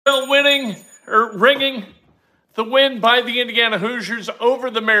ringing the win by the Indiana Hoosiers over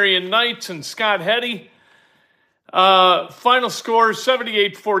the Marian Knights and Scott Heddy. Final score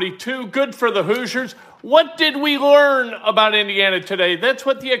 78-42. Good for the Hoosiers. What did we learn about Indiana today? That's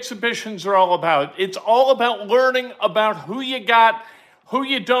what the exhibitions are all about. It's all about learning about who you got, who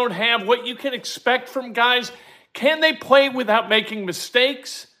you don't have, what you can expect from guys. Can they play without making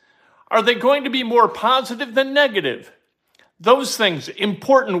mistakes? Are they going to be more positive than negative? Those things,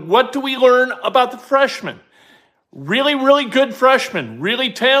 important. What do we learn about the freshmen? Really, really good freshmen,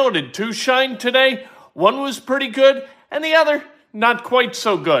 really talented. Two shined today. One was pretty good, and the other not quite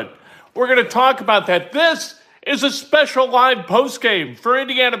so good. We're going to talk about that. This is a special live postgame for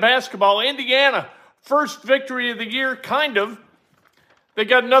Indiana basketball. Indiana, first victory of the year, kind of. They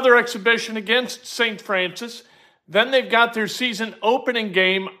got another exhibition against St. Francis. Then they've got their season opening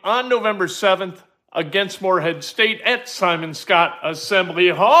game on November 7th against Morehead State at Simon Scott Assembly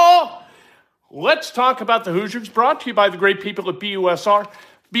Hall. Let's talk about the Hoosiers, brought to you by the great people at BUSR.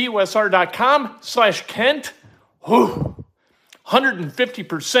 BUSR.com/Kent.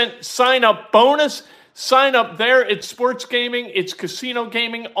 150% sign-up bonus. Sign up there. It's sports gaming. It's casino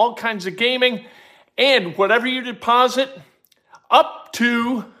gaming. All kinds of gaming. And whatever you deposit, up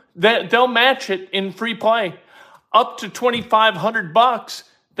to that, they'll match it in free play. Up to $2,500.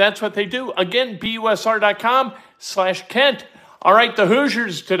 That's what they do. Again, BUSR.com/Kent. All right, the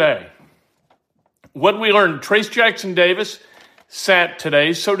Hoosiers today. What we learned, Trace Jackson Davis sat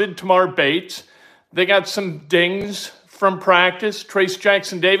today. So did Tamar Bates. They got some dings from practice. Trace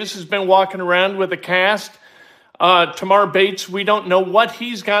Jackson Davis has been walking around with a cast. Tamar Bates, we don't know what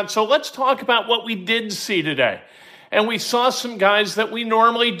he's got. So let's talk about what we did see today. And we saw some guys that we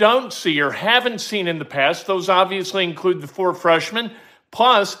normally don't see or haven't seen in the past. Those obviously include the four freshmen,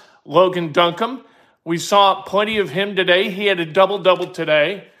 plus Logan Duncombe. We saw plenty of him today. He had a double-double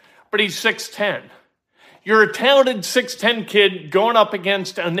today, but he's 6'10". You're a talented 6'10" kid going up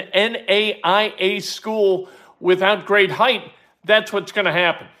against an NAIA school without great height. That's what's going to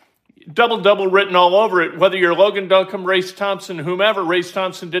happen. Double-double written all over it, whether you're Logan Duncombe, Race Thompson, whomever. Race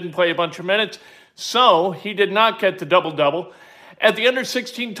Thompson didn't play a bunch of minutes, so he did not get the double-double. At the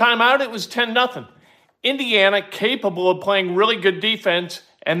under-16 timeout, it was 10-0. Indiana capable of playing really good defense,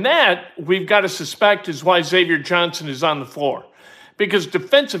 and that, we've got to suspect, is why Xavier Johnson is on the floor. Because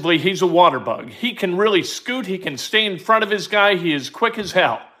defensively, he's a water bug. He can really scoot. He can stay in front of his guy. He is quick as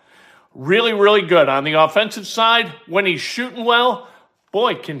hell. Really, really good. On the offensive side, when he's shooting well,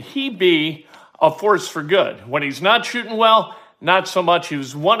 boy, can he be a force for good. When he's not shooting well, not so much. He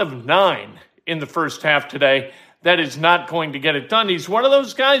was 1 of 9 in the first half today. That is not going to get it done. He's one of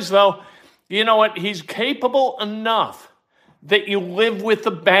those guys, though, you know what? He's capable enough that you live with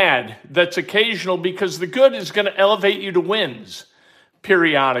the bad that's occasional, because the good is going to elevate you to wins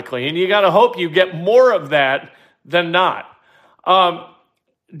periodically. And you got to hope you get more of that than not.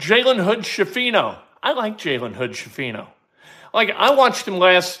 Jalen Hood-Schifino. I like Jalen Hood-Schifino. I watched him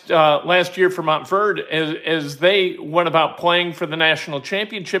last year for Montverde as they went about playing for the national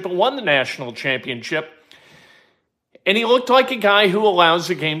championship and won the national championship. And he looked like a guy who allows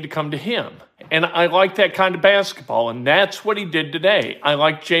the game to come to him. And I like that kind of basketball, and that's what he did today. I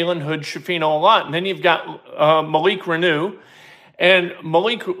like Jalen Hood-Schifino a lot. And then you've got Malik Reneau. And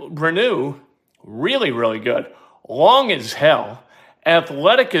Malik Reneau, really, really good. Long as hell.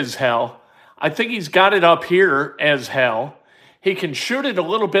 Athletic as hell. I think he's got it up here as hell. He can shoot it a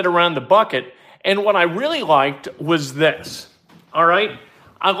little bit around the bucket. And what I really liked was this. All right?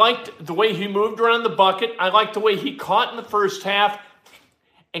 I liked the way he moved around the bucket. I liked the way he caught in the first half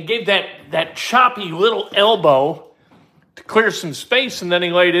and gave that choppy little elbow to clear some space, and then he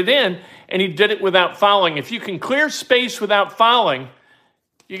laid it in, and he did it without fouling. If you can clear space without fouling,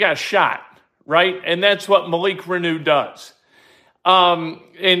 you got a shot, right? And that's what Malik Reneau does. And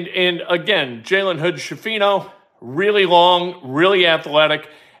again, Jalen Hood-Schifino, really long, really athletic,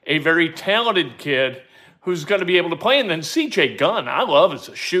 a very talented kid who's going to be able to play. And then C.J. Gunn, I love as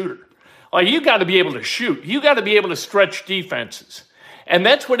a shooter. You got to be able to shoot. You got to be able to stretch defenses. And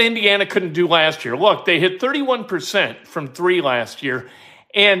that's what Indiana couldn't do last year. Look, they hit 31% from three last year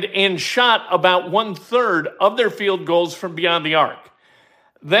and shot about 1/3 of their field goals from beyond the arc.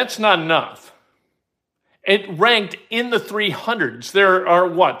 That's not enough. It ranked in the 300s. There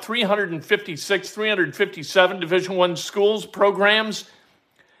are, 356, 357 Division I schools, programs.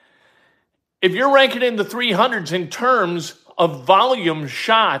 If you're ranking in the 300s in terms of volume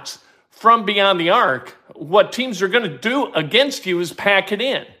shots from beyond the arc, what teams are going to do against you is pack it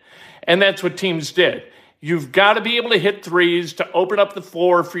in. And that's what teams did. You've got to be able to hit threes to open up the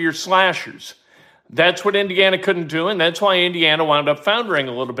floor for your slashers. That's what Indiana couldn't do, and that's why Indiana wound up foundering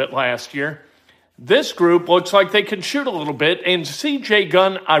a little bit last year. This group looks like they can shoot a little bit, and C.J.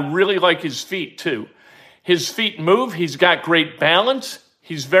 Gunn, I really like his feet too. His feet move. He's got great balance.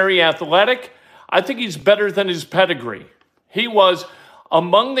 He's very athletic. I think he's better than his pedigree. He was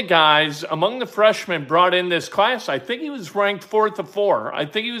among the guys, among the freshmen brought in this class, I think he was ranked 4th of 4. I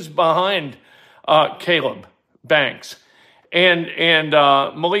think he was behind Caleb Banks. And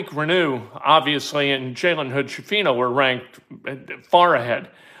Malik Reneau, obviously, and Jalen Hood-Schifino were ranked far ahead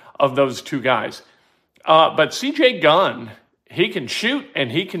of those two guys. But C.J. Gunn, he can shoot and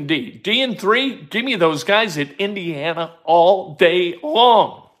he can D. D and 3, give me those guys at Indiana all day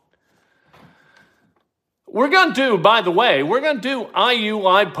long. We're going to do IU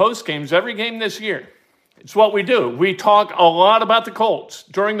live post games every game this year. It's what we do. We talk a lot about the Colts.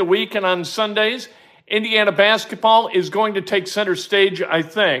 During the week and on Sundays, Indiana basketball is going to take center stage, I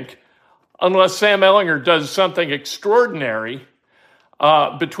think, unless Sam Ehlinger does something extraordinary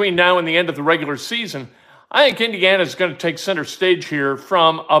between now and the end of the regular season. I think Indiana is going to take center stage here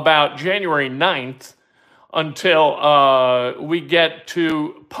from about January 9th until we get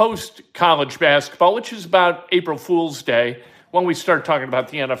to post-college basketball, which is about April Fool's Day, when we start talking about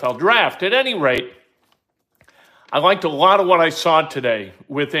the NFL draft. At any rate, I liked a lot of what I saw today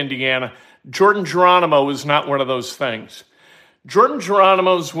with Indiana. Jordan Geronimo is not one of those things. Jordan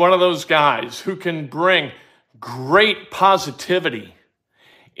Geronimo is one of those guys who can bring great positivity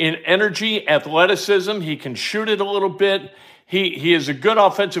in energy, athleticism. He can shoot it a little bit. He is a good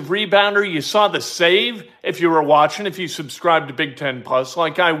offensive rebounder. You saw the save if you were watching, if you subscribe to Big Ten Plus,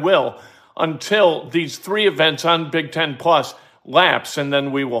 like I will, until these 3 events on Big Ten Plus lapse, and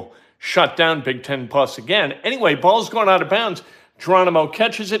then we will shut down Big Ten Plus again. Anyway, ball's going out of bounds. Geronimo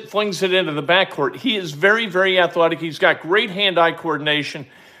catches it, flings it into the backcourt. He is very, very athletic. He's got great hand-eye coordination,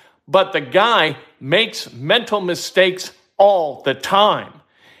 but the guy makes mental mistakes all the time.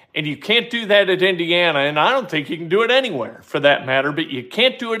 And you can't do that at Indiana, and I don't think you can do it anywhere for that matter, but you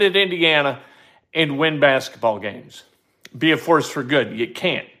can't do it at Indiana and win basketball games. Be a force for good. You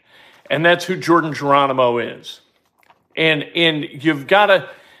can't. And that's who Jordan Geronimo is. And you've got to,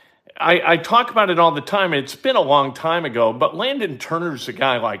 I talk about it all the time. It's been a long time ago, but Landon Turner's a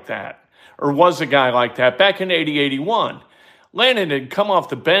guy like that, or was a guy like that back in 80-81. Landon had come off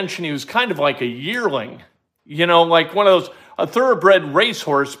the bench, and he was kind of like a yearling, like one of those, a thoroughbred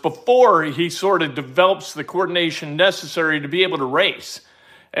racehorse before he sort of develops the coordination necessary to be able to race.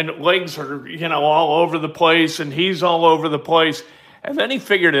 And legs are, all over the place, and he's all over the place. And then he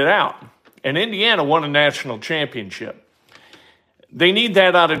figured it out. And Indiana won a national championship. They need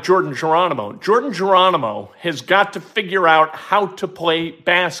that out of Jordan Geronimo. Jordan Geronimo has got to figure out how to play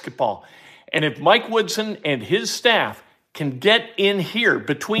basketball. And if Mike Woodson and his staff can get in here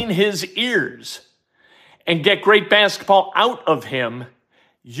between his ears and get great basketball out of him,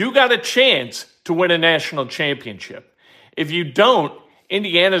 you got a chance to win a national championship. If you don't,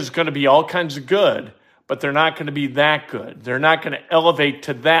 Indiana's going to be all kinds of good, but they're not going to be that good. They're not going to elevate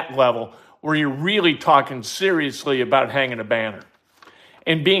to that level where you're really talking seriously about hanging a banner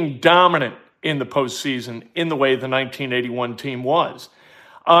and being dominant in the postseason in the way the 1981 team was.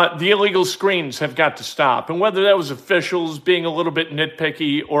 The illegal screens have got to stop. And whether that was officials being a little bit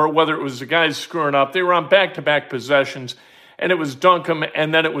nitpicky or whether it was the guys screwing up, they were on back-to-back possessions, and it was Duncombe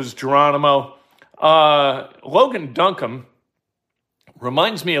and then it was Geronimo. Logan Duncombe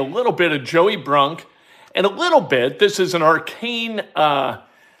reminds me a little bit of Joey Brunk, and a little bit, this is an arcane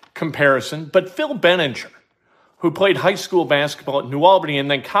comparison, but Phil Benninger, who played high school basketball at New Albany and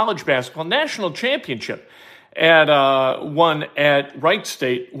then college basketball, national championship at one at Wright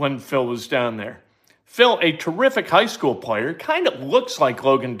State when Phil was down there. Phil, a terrific high school player, kind of looks like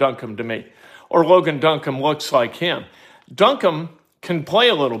Logan Duncombe to me, or Logan Duncombe looks like him. Duncombe can play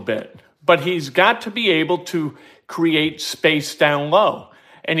a little bit, but he's got to be able to create space down low,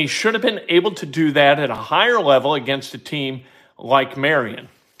 and he should have been able to do that at a higher level against a team like Marian.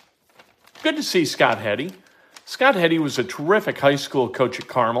 Good to see Scott Heddy. Scott Heddy was a terrific high school coach at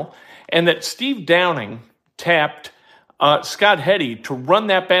Carmel, and that Steve Downing tapped Scott Heddy to run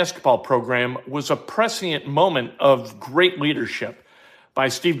that basketball program was a prescient moment of great leadership by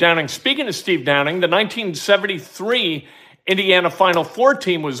Steve Downing. Speaking of Steve Downing, the 1973 Indiana Final Four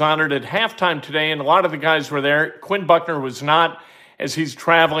team was honored at halftime today, and a lot of the guys were there. Quinn Buckner was not, as he's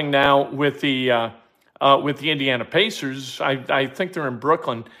traveling now with the Indiana Pacers. I think they're in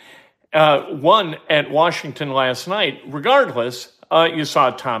Brooklyn. Won at Washington last night. Regardless, you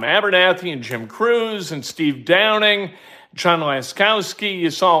saw Tom Abernathy and Jim Cruz and Steve Downing, John Laskowski. You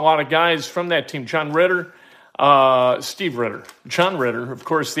saw a lot of guys from that team. John Ritter, Steve Ritter. John Ritter, of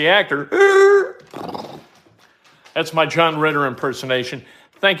course, the actor. That's my John Ritter impersonation.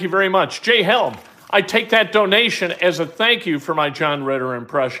 Thank you very much. Jay Helm, I take that donation as a thank you for my John Ritter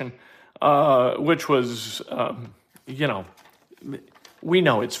impression, which was, we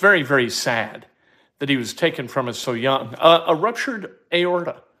know it's very, very sad that he was taken from us so young. A ruptured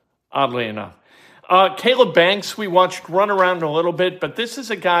aorta, oddly enough. Caleb Banks, we watched run around a little bit, but this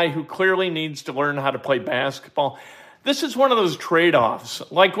is a guy who clearly needs to learn how to play basketball. This is one of those trade-offs.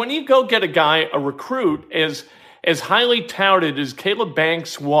 Like when you go get a guy, a recruit, as highly touted as Caleb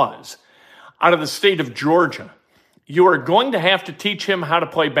Banks was out of the state of Georgia, you are going to have to teach him how to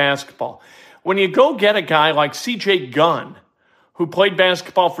play basketball. When you go get a guy like C.J. Gunn, who played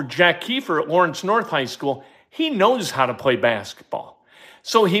basketball for Jack Kiefer at Lawrence North High School, he knows how to play basketball.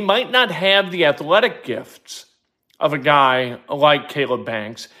 So he might not have the athletic gifts of a guy like Caleb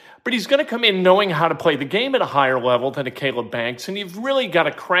Banks, but he's going to come in knowing how to play the game at a higher level than a Caleb Banks, and you've really got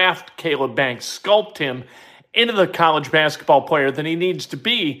to craft Caleb Banks, sculpt him into the college basketball player that he needs to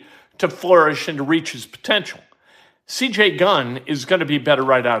be to flourish and to reach his potential. C.J. Gunn is going to be better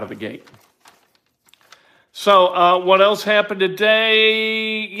right out of the gate. So what else happened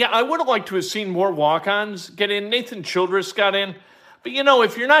today? Yeah, I would have liked to have seen more walk-ons get in. Nathan Childress got in. But,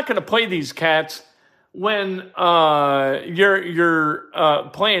 if you're not going to play these cats when you're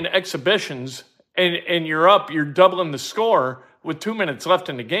playing exhibitions and you're doubling the score with 2 minutes left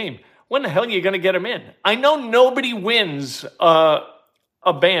in the game, when the hell are you going to get them in? I know nobody wins a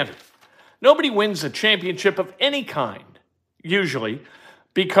banner. Nobody wins a championship of any kind, usually,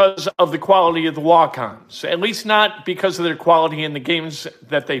 because of the quality of the walk-ons. At least not because of their quality in the games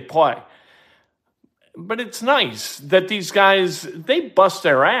that they play. But it's nice that these guys, they bust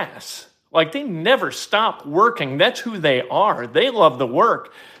their ass. Like, they never stop working. That's who they are. They love the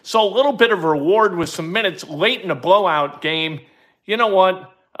work. So a little bit of a reward with some minutes late in a blowout game, you know what?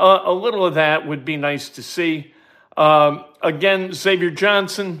 A little of that would be nice to see. Again, Xavier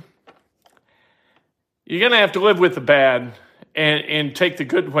Johnson, you're going to have to live with the bad and take the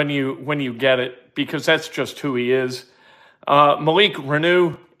good when you get it, because that's just who he is. Malik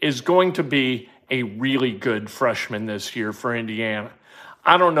Reneau is going to be a really good freshman this year for Indiana.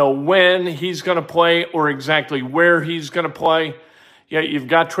 I don't know when he's going to play or exactly where he's going to play. Yeah, you've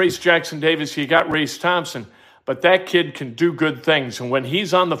got Trace Jackson Davis, you got Race Thompson, but that kid can do good things. And when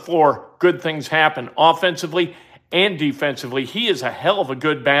he's on the floor, good things happen offensively and defensively. He is a hell of a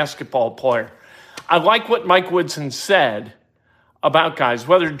good basketball player. I like what Mike Woodson said about guys,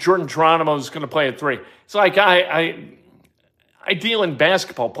 whether Jordan Geronimo is going to play at 3. It's like I deal in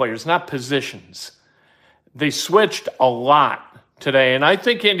basketball players, not positions. They switched a lot today, and I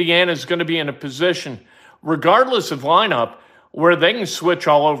think Indiana is going to be in a position, regardless of lineup, where they can switch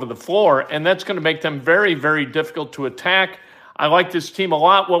all over the floor, and that's going to make them very, very difficult to attack. I like this team a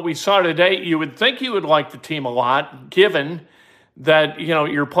lot. What we saw today, you would think you would like the team a lot, given that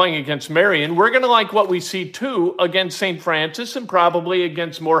you're playing against Marian. We're going to like what we see, too, against St. Francis and probably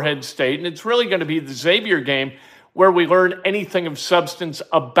against Morehead State, and it's really going to be the Xavier game where we learn anything of substance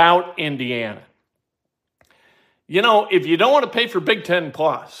about Indiana. If you don't want to pay for Big Ten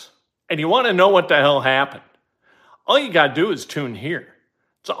Plus and you want to know what the hell happened, all you got to do is tune here.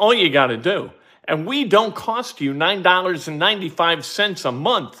 It's all you got to do. And we don't cost you $9.95 a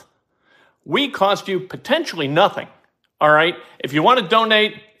month. We cost you potentially nothing. All right? If you want to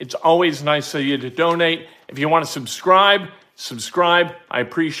donate, it's always nice of you to donate. If you want to subscribe. I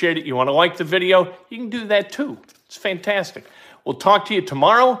appreciate it. You want to like the video? You can do that too. It's fantastic. We'll talk to you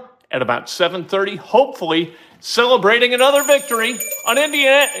tomorrow at about 7:30, hopefully celebrating another victory on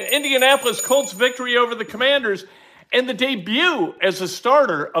Indianapolis Colts victory over the Commanders and the debut as a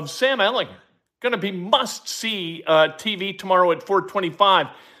starter of Sam Ehlinger. Going to be must-see TV tomorrow at 4:25.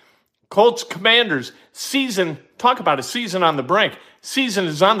 Colts Commanders season, talk about a season on the brink. Season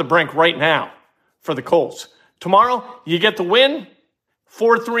is on the brink right now for the Colts. Tomorrow, you get the win,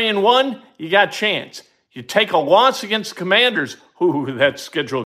 4-3-1, you got a chance. You take a loss against the Commanders, ooh, that schedule